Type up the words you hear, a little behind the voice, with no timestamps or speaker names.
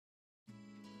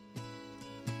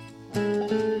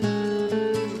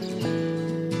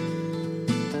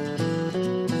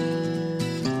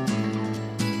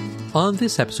On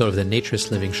this episode of the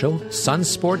Naturist Living Show,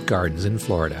 Sunsport Gardens in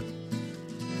Florida.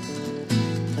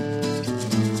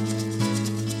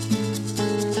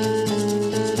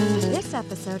 This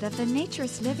episode of the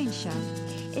Naturist Living Show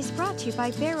is brought to you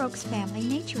by Bare Oaks Family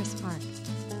Naturist Park.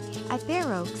 At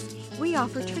Bare Oaks, we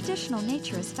offer traditional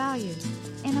naturist values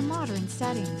in a modern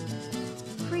setting.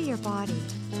 Free your body,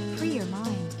 free your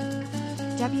mind.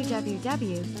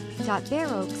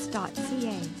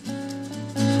 www.bareoaks.ca.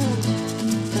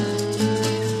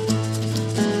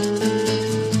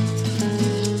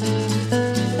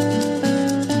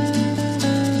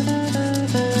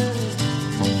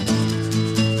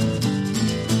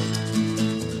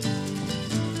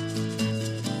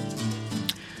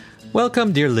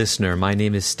 Welcome, dear listener. My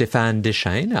name is Stéphane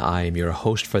Deschênes. I am your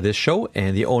host for this show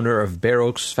and the owner of Bare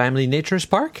Oaks Family Naturist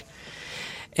Park.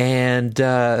 And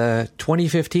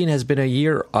 2015 has been a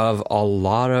year of a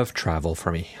lot of travel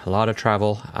for me. A lot of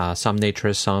travel, some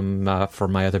naturist, some for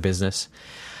my other business.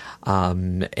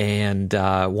 And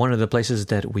one of the places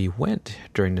that we went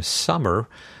during the summer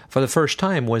for the first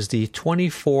time was the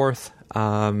 24th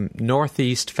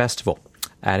Northeast Festival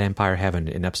at Empire Heaven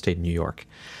in upstate New York.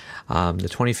 The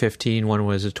 2015 one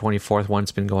was the 24th one.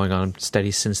 It's been going on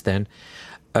steady since then.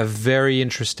 A very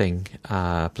interesting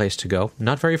place to go.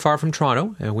 Not very far from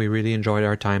Toronto, and we really enjoyed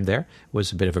our time there. It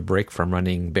was a bit of a break from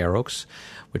running Bare Oaks,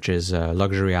 which is a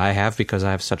luxury I have because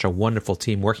I have such a wonderful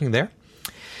team working there.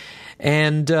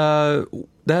 And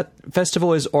that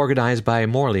festival is organized by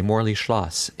Morley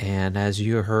Schloss. And as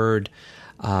you heard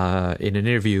in an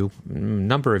interview a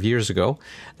number of years ago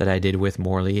that I did with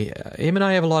Morley, him and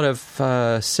I have a lot of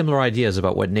similar ideas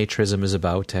about what naturism is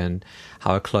about and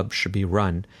how a club should be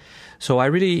run. So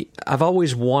I've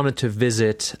always wanted to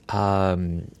visit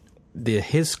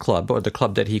his club, or the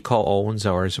club that he co-owns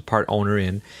or is a part owner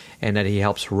in, and that he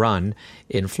helps run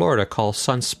in Florida, called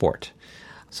Sunsport.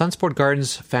 Sunsport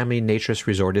Gardens Family Naturist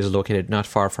Resort is located not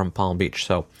far from Palm Beach.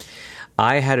 So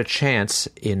I had a chance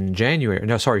in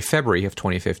February of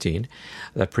 2015,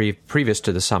 previous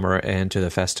to the summer and to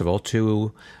the festival,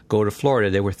 to go to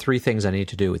Florida. There were three things I needed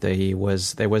to do.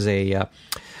 There was a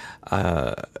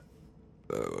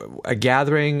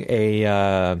gathering,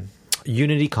 a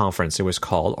Unity Conference, it was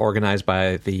called, organized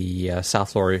by the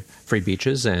South Florida Free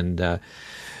Beaches, and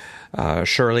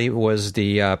Shirley was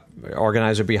the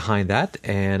organizer behind that,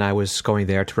 and I was going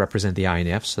there to represent the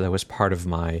INF, so that was part of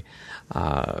my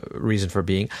reason for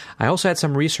being. I also had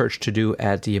some research to do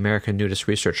at the American Nudist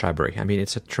Research Library. I mean,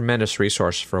 it's a tremendous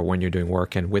resource for when you're doing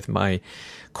work, and with my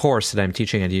course that I'm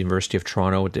teaching at the University of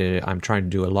Toronto, I'm trying to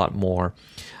do a lot more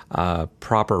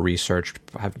proper research,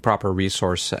 have proper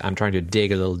resource. I'm trying to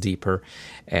dig a little deeper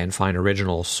and find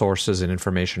original sources and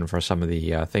information for some of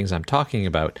the things I'm talking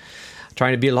about.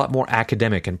 Trying to be a lot more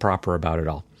academic and proper about it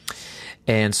all.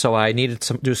 And so I needed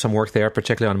to do some work there,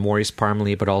 particularly on Maurice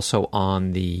Parmelee, but also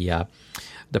on the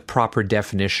proper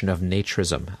definition of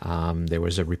naturism. There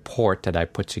was a report that I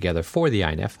put together for the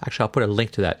INF. Actually, I'll put a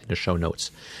link to that in the show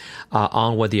notes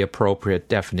on what the appropriate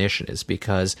definition is,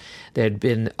 because there had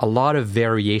been a lot of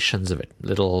variations of it,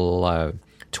 little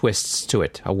twists to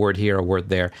it, a word here, a word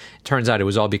there. It turns out it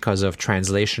was all because of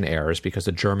translation errors, because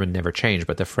the German never changed,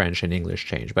 but the French and English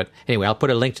changed. But anyway, I'll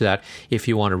put a link to that if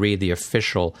you want to read the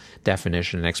official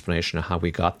definition and explanation of how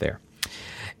we got there.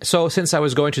 So since I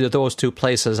was going to those two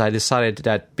places, I decided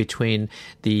that between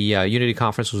the Unity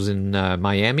Conference was in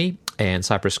Miami, and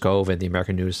Cypress Cove, and the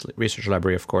American Nudist Research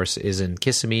Library, of course, is in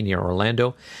Kissimmee near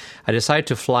Orlando, I decided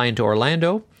to fly into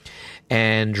Orlando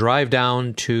and drive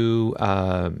down to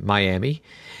Miami,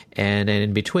 and then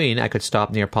in between, I could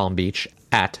stop near Palm Beach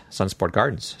at Sunsport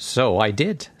Gardens. So I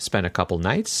did spend a couple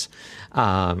nights.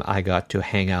 I got to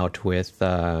hang out with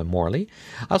Morley.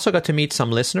 I also got to meet some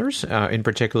listeners, in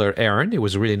particular Aaron. It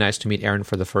was really nice to meet Aaron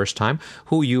for the first time,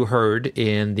 who you heard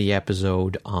in the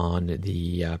episode on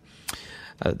the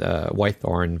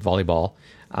Whitethorn volleyball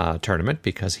tournament,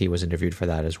 because he was interviewed for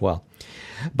that as well.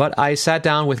 But I sat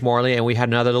down with Morley and we had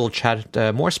another little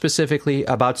chat, more specifically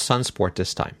about Sunsport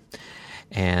this time.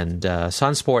 And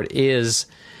Sunsport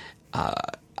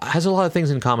has a lot of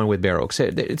things in common with Bare Oaks.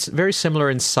 It's very similar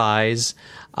in size.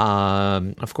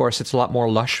 Of course, it's a lot more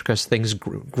lush because things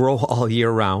grow all year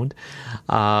round.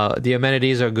 The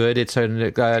amenities are good. It's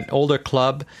an older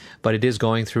club, but it is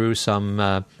going through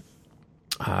some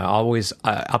always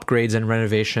upgrades and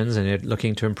renovations, and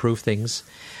looking to improve things.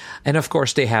 And of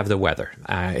course, they have the weather.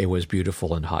 It was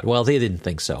beautiful and hot. Well, they didn't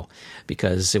think so,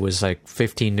 because it was like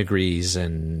 15 degrees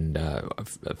and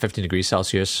 15 degrees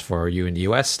Celsius for you in the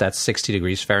U.S. That's 60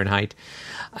 degrees Fahrenheit.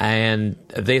 And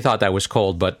they thought that was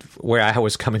cold, but where I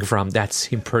was coming from, that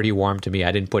seemed pretty warm to me.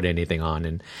 I didn't put anything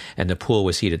on, and the pool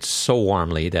was heated so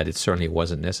warmly that it certainly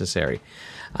wasn't necessary.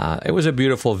 It was a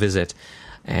beautiful visit.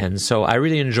 And so I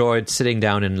really enjoyed sitting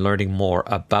down and learning more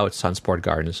about Sunsport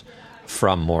Gardens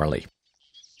from Morley.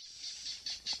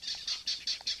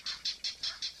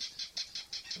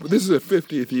 This is the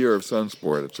 50th year of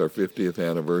Sunsport. It's our 50th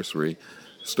anniversary.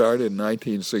 Started in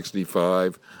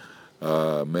 1965.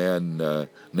 A man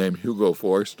named Hugo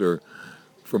Forster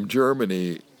from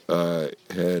Germany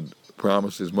had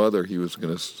promised his mother he was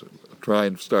going to try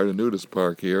and start a nudist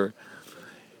park here.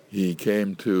 He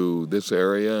came to this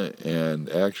area and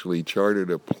actually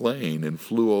chartered a plane and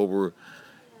flew over,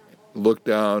 looked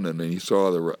down, and then he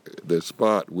saw the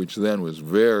spot, which then was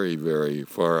very, very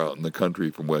far out in the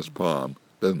country from West Palm.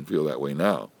 Doesn't feel that way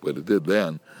now, but it did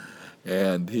then.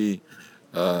 And he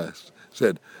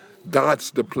said,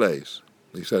 "That's the place."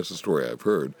 At least that's the story I've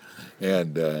heard.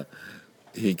 And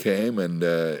he came, and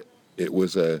it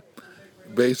was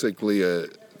basically a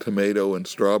tomato and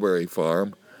strawberry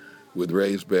farm with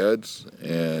raised beds,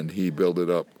 and he built it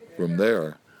up from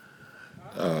there.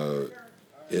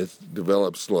 It's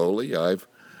developed slowly. I've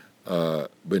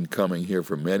been coming here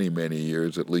for many, many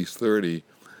years, at least 30,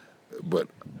 but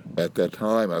at that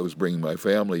time I was bringing my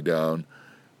family down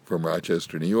from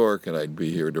Rochester, New York, and I'd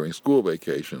be here during school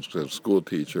vacations because I was a school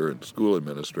teacher and school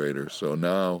administrator. So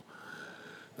now,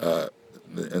 and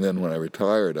then when I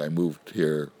retired, I moved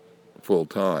here full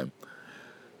time.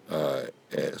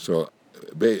 So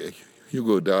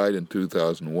Hugo died in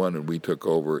 2001, and we took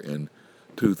over in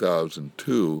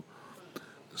 2002.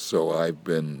 So I've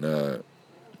been,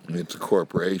 it's a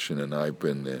corporation, and I've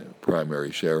been the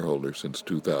primary shareholder since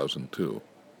 2002.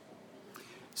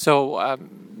 So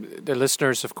the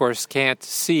listeners, of course, can't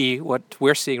see what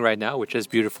we're seeing right now, which is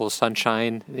beautiful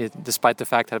sunshine, despite the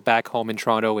fact that back home in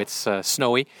Toronto it's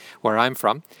snowy, where I'm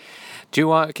from.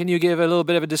 Can you give a little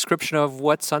bit of a description of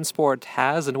what Sunsport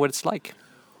has and what it's like?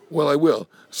 Well, I will.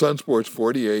 Sunsport's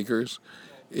 40 acres.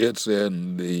 It's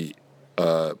in the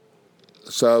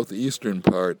southeastern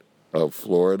part of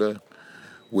Florida,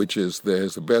 which has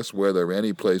the best weather of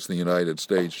any place in the United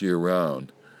States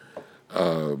year-round.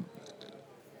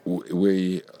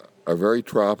 We are very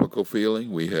tropical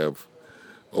feeling. We have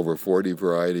over 40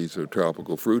 varieties of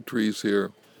tropical fruit trees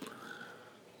here.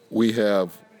 We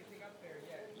have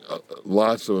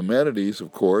lots of amenities,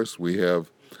 of course. We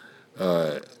have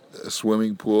a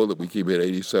swimming pool that we keep at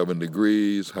 87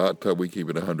 degrees, hot tub we keep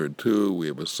at 102. We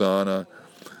have a sauna.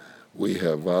 We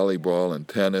have volleyball and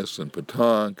tennis and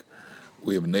pétanque.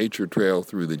 We have a nature trail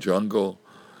through the jungle.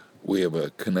 We have a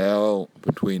canal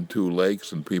between two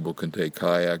lakes, and people can take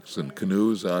kayaks and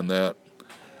canoes on that.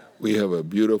 We have a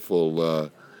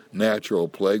beautiful natural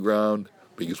playground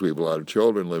because we have a lot of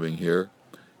children living here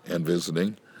and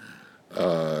visiting.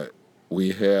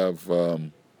 We have,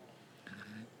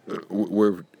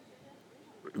 we're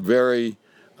very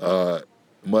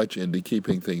much into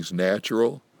keeping things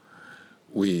natural.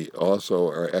 We also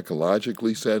are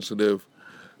ecologically sensitive.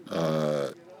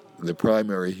 The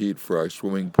primary heat for our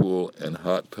swimming pool and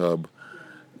hot tub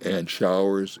and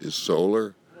showers is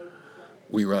solar.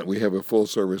 We have a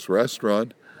full-service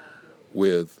restaurant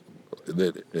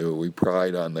that we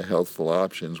pride on the healthful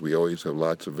options. We always have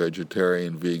lots of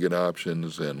vegetarian, vegan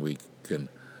options, and we can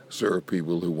serve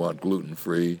people who want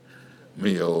gluten-free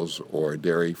meals or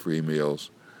dairy-free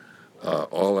meals.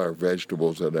 All our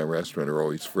vegetables at our restaurant are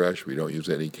always fresh. We don't use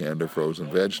any canned or frozen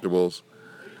vegetables.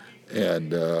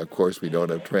 And, of course, we don't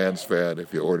have trans fat.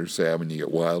 If you order salmon, you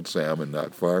get wild salmon,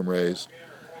 not farm-raised.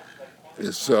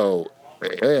 So,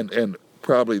 and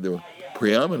probably the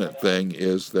preeminent thing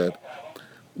is that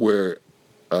we're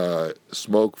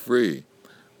smoke-free.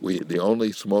 The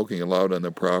only smoking allowed on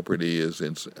the property is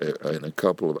in a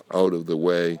couple of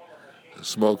out-of-the-way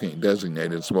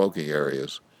designated smoking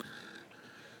areas.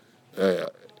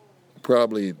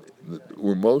 Probably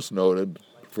we're most noted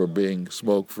for being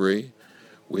smoke-free.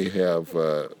 We have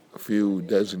a few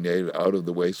designated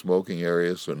out-of-the-way smoking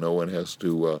areas, so no one has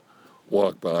to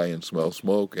walk by and smell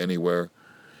smoke anywhere.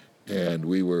 And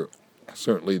we were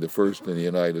certainly the first in the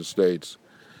United States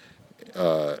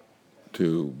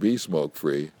to be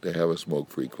smoke-free, to have a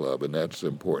smoke-free club, and that's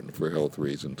important for health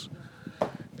reasons.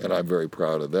 And I'm very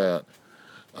proud of that.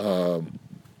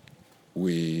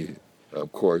 We,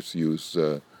 of course, use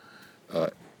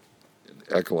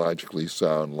ecologically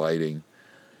sound lighting.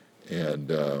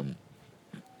 And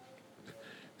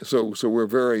so we're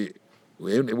very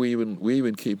We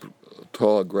even keep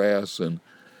tall grass and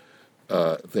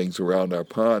things around our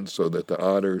ponds so that the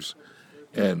otters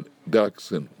and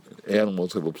ducks and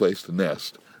animals have a place to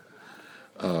nest.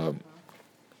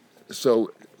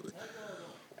 So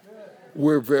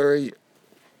we're very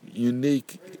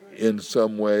unique in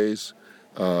some ways.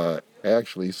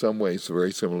 Actually, some ways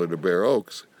very similar to Bare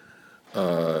Oaks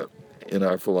in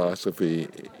our philosophy,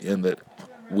 in that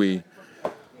we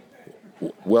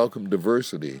welcome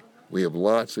diversity. We have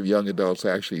lots of young adults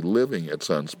actually living at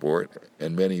Sunsport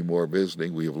and many more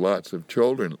visiting. We have lots of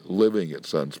children living at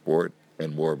Sunsport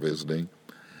and more visiting.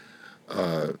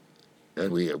 And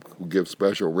we give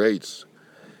special rates.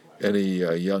 Any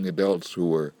young adults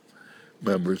who are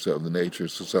members of the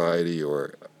Naturist Society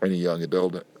or any young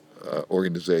adult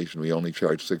organization, we only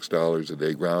charge $6 a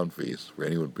day ground fees for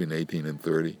anyone between 18 and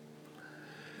 30.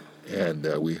 And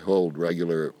we hold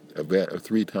regular event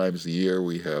 3 times a year.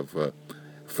 We have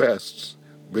fests,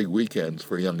 big weekends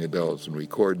for young adults, and we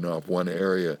cordon off one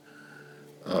area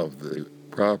of the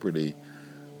property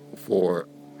for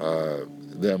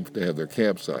them to have their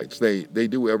campsites. They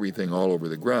do everything all over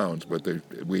the grounds, but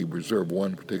we reserve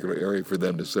one particular area for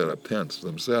them to set up tents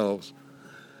themselves.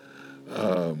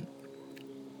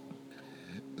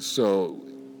 So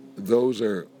those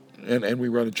are, and we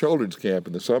run a children's camp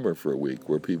in the summer for a week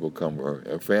where people come, or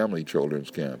a family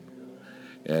children's camp.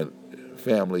 And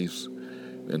families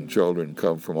and children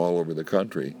come from all over the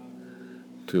country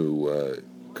to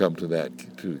come to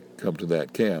that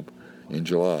camp in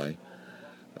July.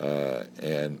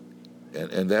 And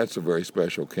that's a very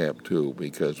special camp too,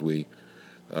 because we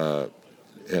have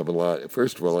a lot.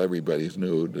 First of all, everybody's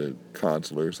nude: the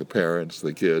counselors, the parents,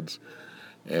 the kids,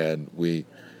 and we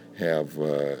have.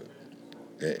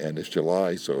 And it's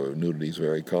July, so nudity is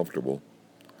very comfortable.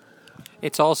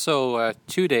 It's also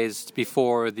 2 days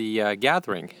before the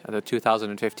gathering, the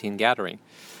 2015 gathering.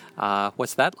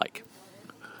 What's that like?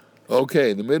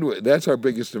 Okay, that's our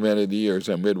biggest event of the year, is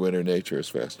our Midwinter Naturist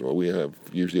Festival. We have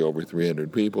usually over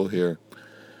 300 people here,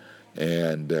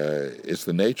 and it's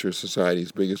the Naturist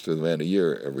Society's biggest event of the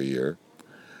year every year.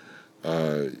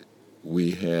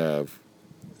 We have,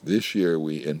 this year,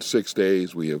 in 6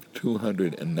 days, we have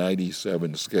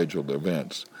 297 scheduled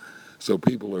events. So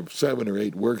people have 7 or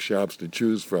 8 workshops to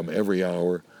choose from every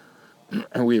hour.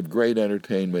 We have great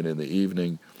entertainment in the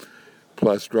evening,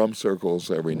 plus drum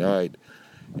circles every night,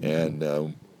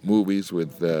 and movies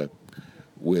with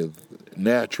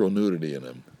natural nudity in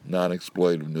them,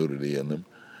 non-exploitive nudity in them.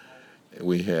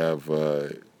 We have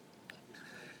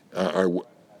our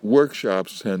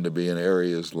workshops tend to be in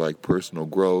areas like personal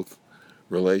growth,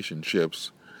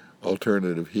 relationships,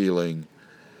 alternative healing,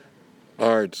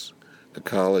 arts,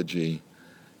 ecology,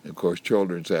 and of course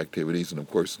children's activities, and of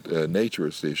course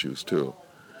naturist issues too.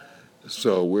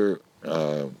 So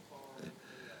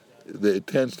it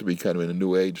tends to be kind of in a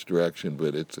new age direction,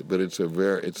 but it's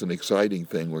an exciting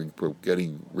thing. We're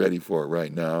getting ready for it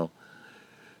right now,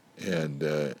 and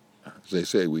as they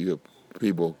say, we have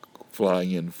people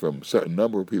flying in from a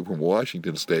number of people from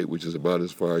Washington State, which is about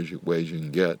as far away as you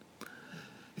can get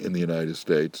in the United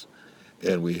States.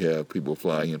 And we have people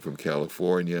flying in from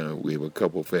California. We have a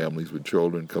couple families with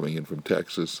children coming in from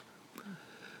Texas.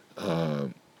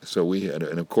 So we had,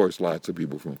 and of course, lots of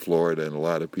people from Florida and a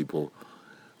lot of people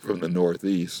from the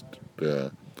Northeast. We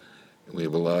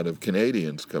have a lot of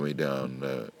Canadians coming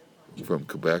down from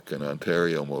Quebec and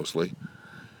Ontario mostly.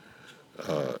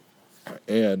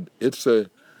 And it's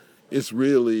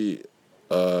really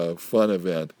a fun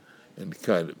event, and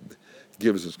kind of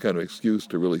gives us kind of excuse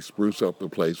to really spruce up the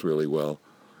place really well.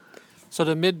 So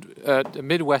the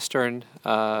Midwestern,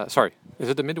 is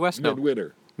it the Midwest? Midwinter.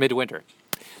 No. Midwinter.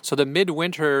 So the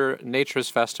Midwinter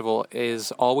Naturist Festival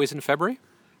is always in February?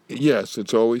 Yes,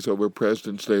 it's always over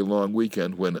President's Day long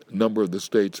weekend, when a number of the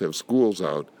states have schools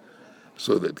out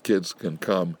so that kids can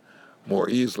come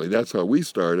more easily. That's how we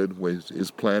started,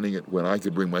 is planning it when I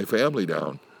could bring my family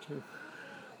down.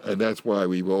 And that's why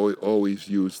we've always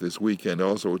used this weekend.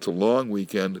 Also, it's a long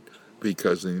weekend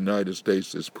because in the United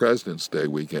States it's President's Day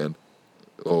weekend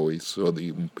always. So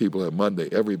the people have Monday.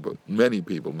 Many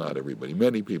people, not everybody,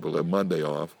 many people have Monday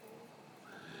off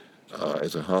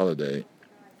as a holiday.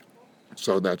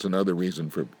 So that's another reason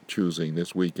for choosing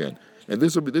this weekend. And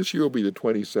this year will be the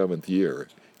 27th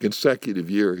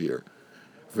consecutive year here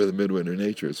for the Midwinter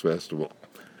Naturist Festival.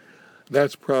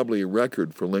 That's probably a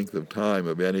record for length of time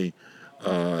of any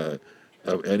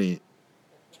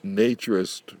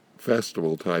naturist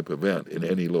festival type event in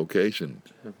any location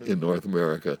in North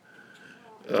America.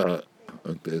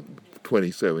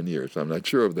 27 years. I'm not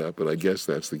sure of that, but I guess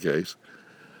that's the case.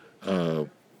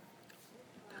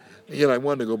 Yet I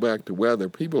want to go back to weather.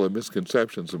 People have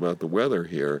misconceptions about the weather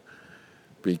here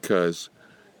because,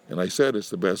 and I said it's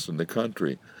the best in the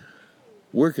country,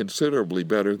 we're considerably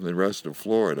better than the rest of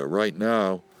Florida. Right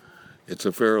now, it's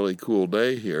a fairly cool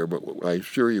day here, but I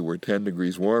assure you we're 10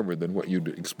 degrees warmer than what you'd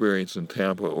experience in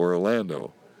Tampa or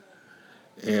Orlando.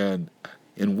 And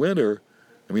in winter,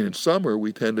 in summer,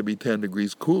 we tend to be 10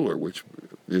 degrees cooler, which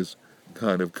is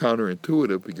kind of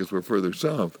counterintuitive because we're further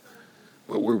south.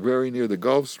 But we're very near the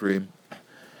Gulf Stream,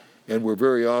 and we're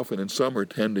very often in summer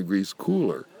 10 degrees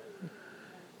cooler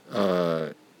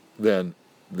than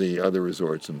the other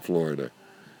resorts in Florida.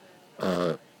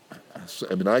 I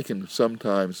can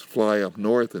sometimes fly up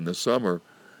north in the summer,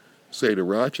 say to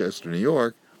Rochester, New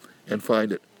York, and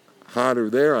find it hotter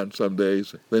there on some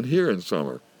days than here in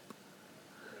summer.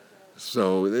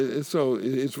 So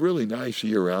it's really nice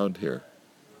year-round here.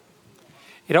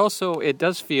 It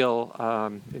does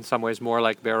feel in some ways more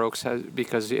like Bear Oaks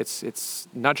because it's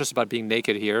not just about being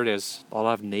naked here. There's a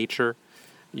lot of nature.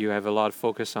 You have a lot of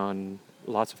focus on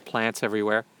lots of plants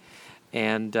everywhere,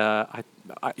 and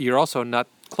you're also not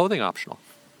clothing optional.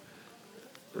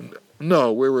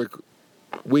 No,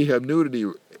 we have nudity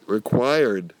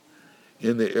required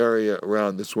in the area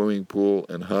around the swimming pool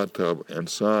and hot tub and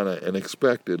sauna and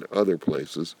expected other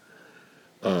places.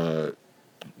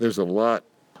 There's a lot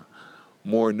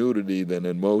more nudity than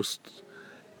in in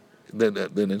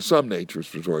some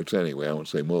naturist resorts anyway. I won't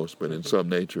say most, but in some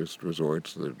naturist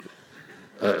resorts.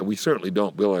 We certainly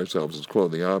don't bill ourselves as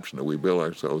clothing optional. We bill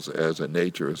ourselves as a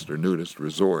naturist or nudist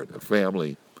resort, a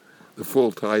family. The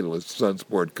full title is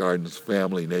Sunsport Gardens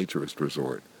Family Naturist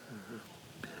Resort.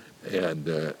 Mm-hmm.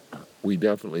 And we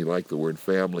definitely like the word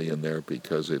family in there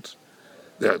because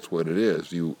that's what it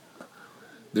is.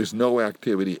 There's no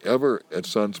activity ever at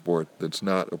Sunsport that's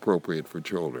not appropriate for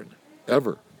children,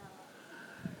 ever.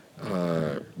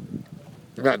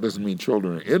 That doesn't mean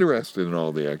children are interested in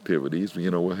all the activities.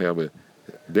 We'll have a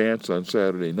dance on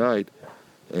Saturday night,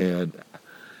 and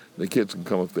the kids can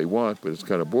come if they want, but it's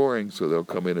kind of boring, so they'll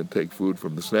come in and take food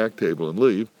from the snack table and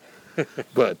leave.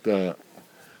 But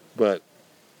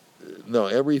no,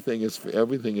 everything is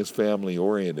family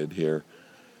oriented here,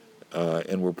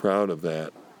 and we're proud of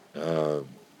that.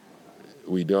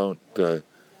 We don't. It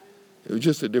was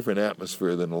just a different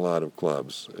atmosphere than a lot of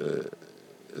clubs.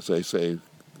 As I say,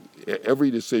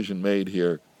 every decision made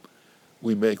here,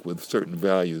 we make with certain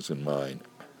values in mind.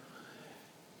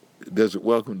 Does it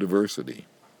welcome diversity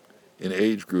in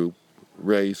age group,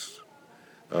 race,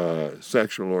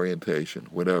 sexual orientation,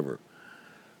 whatever,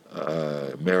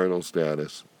 marital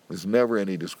status? There's never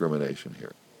any discrimination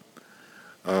here.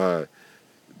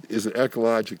 Is it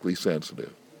ecologically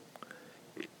sensitive?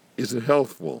 Is it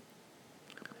healthful?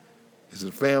 Is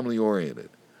it family-oriented?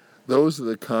 Those are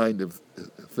the kind of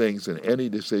things in any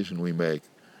decision we make.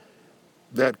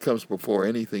 That comes before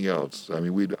anything else.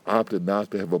 We'd opted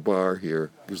not to have a bar here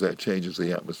because that changes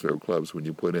the atmosphere of clubs when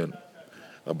you put in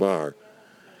a bar.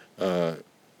 But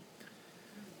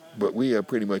we have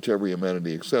pretty much every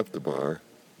amenity except the bar,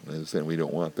 and we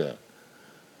don't want that.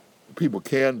 People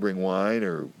can bring wine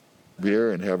or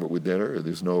beer and have it with dinner.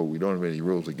 We don't have any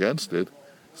rules against it,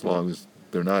 as long as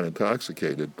they're not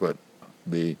intoxicated. But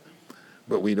we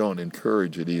don't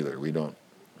encourage it either. We don't,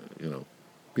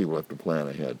 people have to plan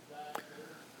ahead.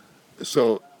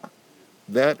 So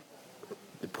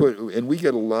and we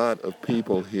get a lot of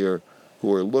people here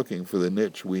who are looking for the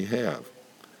niche we have,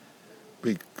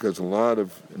 because a lot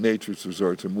of naturist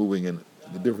resorts are moving in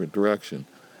a different direction.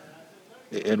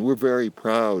 And we're very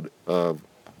proud of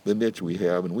the niche we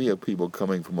have, and we have people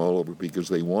coming from all over because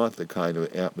they want the kind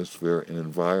of atmosphere and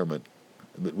environment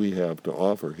that we have to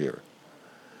offer here.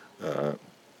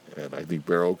 And I think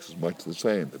Bear Oaks is much the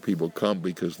same. The people come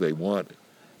because they want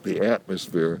the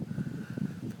atmosphere.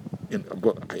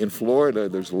 In Florida,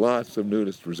 there's lots of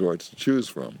nudist resorts to choose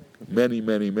from. Many,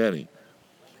 many, many.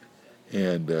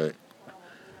 And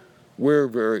we're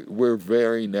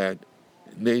very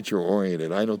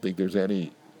nature-oriented. I don't think there's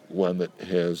any one that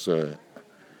has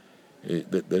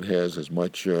as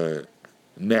much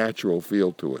natural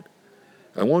feel to it.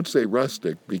 I won't say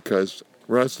rustic, because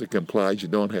rustic implies you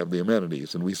don't have the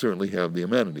amenities, and we certainly have the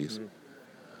amenities. Mm-hmm.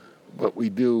 But we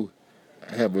do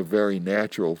have a very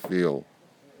natural feel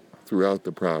throughout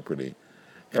the property,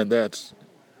 and that's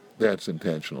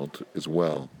intentional as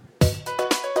well.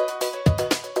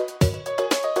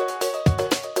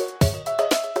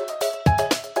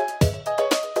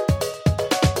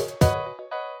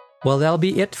 Well, that'll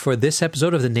be it for this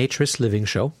episode of the Naturist Living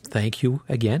Show. Thank you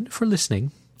again for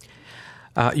listening.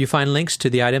 You find links to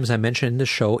the items I mentioned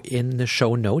in the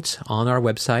show notes on our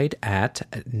website at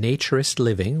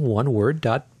naturistliving, one word,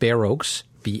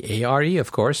 B-A-R-E,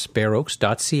 of course,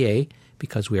 bareoaks.ca,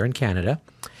 because we are in Canada.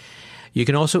 You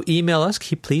can also email us.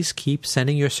 Please keep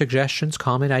sending your suggestions,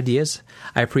 comment, ideas.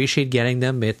 I appreciate getting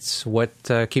them. It's what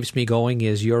keeps me going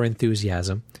is your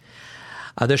enthusiasm.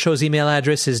 The show's email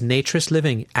address is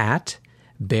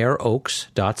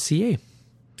naturistliving@bareoaks.ca.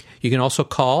 You can also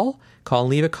call and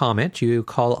leave a comment. You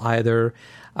call either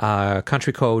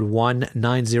country code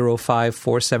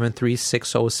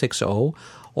 1-905-473-6060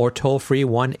 or toll-free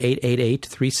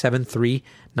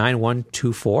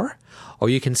 1-888-373-9124. Or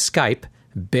you can Skype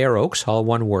Bare Oaks, all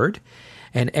one word.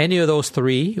 And any of those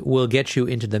three will get you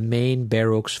into the main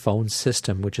Bare Oaks phone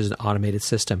system, which is an automated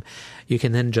system. You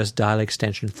can then just dial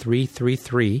extension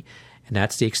 333, and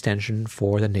that's the extension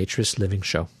for the Naturist Living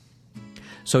Show.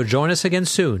 So join us again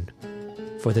soon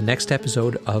for the next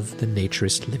episode of the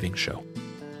Naturist Living Show.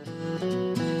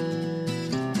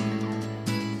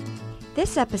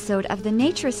 This episode of the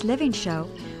Naturist Living Show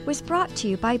was brought to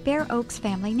you by Bare Oaks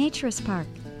Family Naturist Park.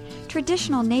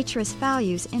 Traditional naturist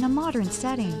values in a modern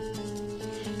setting.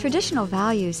 Traditional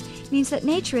values means that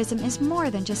naturism is more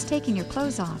than just taking your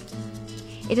clothes off.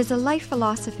 It is a life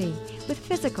philosophy with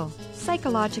physical,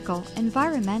 psychological,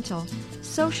 environmental,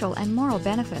 social, and moral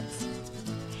benefits.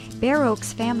 Bare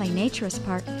Oaks Family Naturist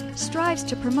Park strives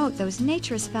to promote those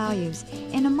naturist values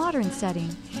in a modern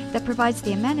setting that provides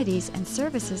the amenities and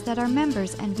services that our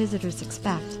members and visitors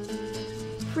expect.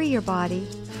 Free your body,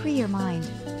 free your mind.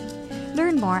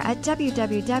 Learn more at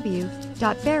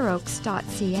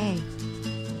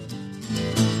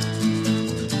www.bareoaks.ca.